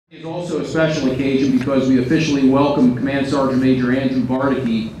It's also a special occasion because we officially welcome Command Sergeant Major Andrew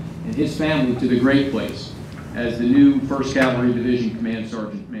Bardicke and his family to the great place as the new 1st Cavalry Division Command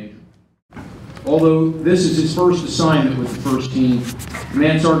Sergeant Major. Although this is his first assignment with the 1st Team,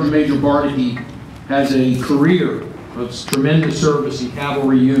 Command Sergeant Major Bardicke has a career of tremendous service in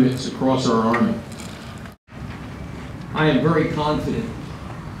cavalry units across our Army. I am very confident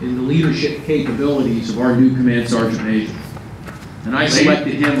in the leadership capabilities of our new Command Sergeant Major. And I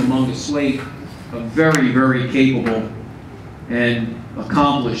selected him among a slate of very, very capable and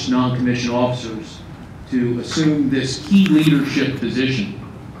accomplished non-commissioned officers to assume this key leadership position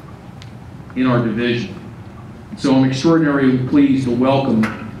in our division. So I'm extraordinarily pleased to welcome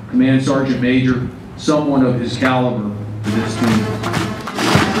Command Sergeant Major, someone of his caliber, to this team.